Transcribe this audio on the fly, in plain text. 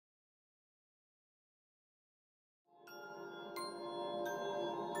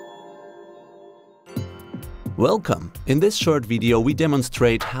Welcome! In this short video we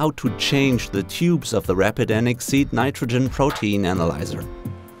demonstrate how to change the tubes of the Rapidenic seed nitrogen protein analyzer.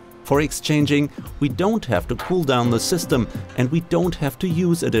 For exchanging, we don't have to cool down the system and we don't have to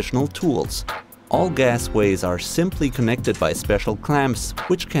use additional tools. All gasways are simply connected by special clamps,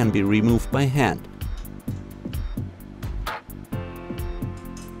 which can be removed by hand.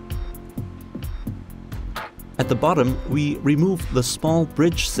 At the bottom, we remove the small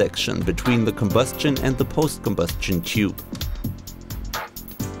bridge section between the combustion and the post-combustion tube.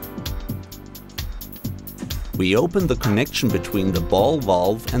 We open the connection between the ball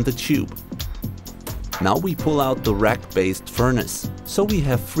valve and the tube. Now we pull out the rack-based furnace, so we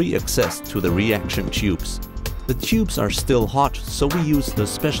have free access to the reaction tubes. The tubes are still hot, so we use the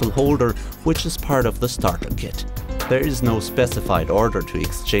special holder, which is part of the starter kit. There is no specified order to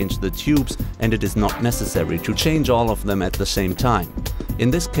exchange the tubes, and it is not necessary to change all of them at the same time.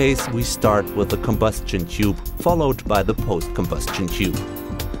 In this case, we start with the combustion tube, followed by the post-combustion tube.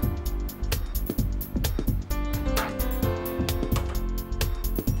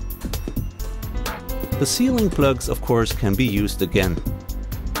 The sealing plugs, of course, can be used again.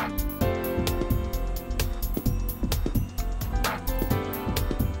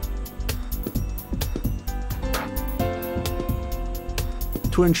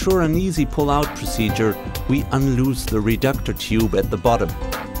 To ensure an easy pull-out procedure, we unloose the reductor tube at the bottom.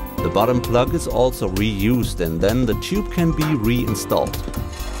 The bottom plug is also reused and then the tube can be reinstalled.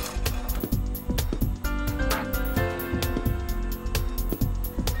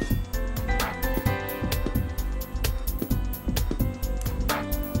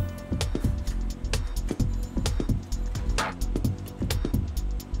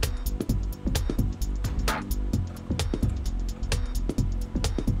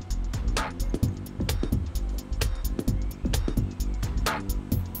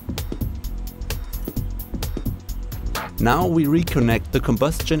 Now we reconnect the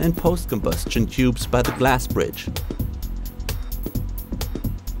combustion and post-combustion tubes by the glass bridge.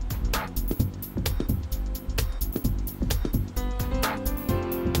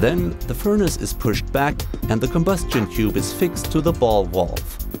 Then the furnace is pushed back and the combustion tube is fixed to the ball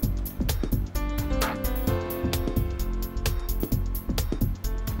valve.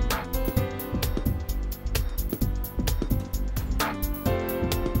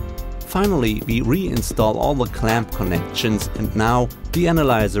 Finally, we reinstall all the clamp connections and now the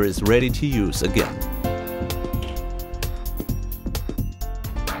analyzer is ready to use again.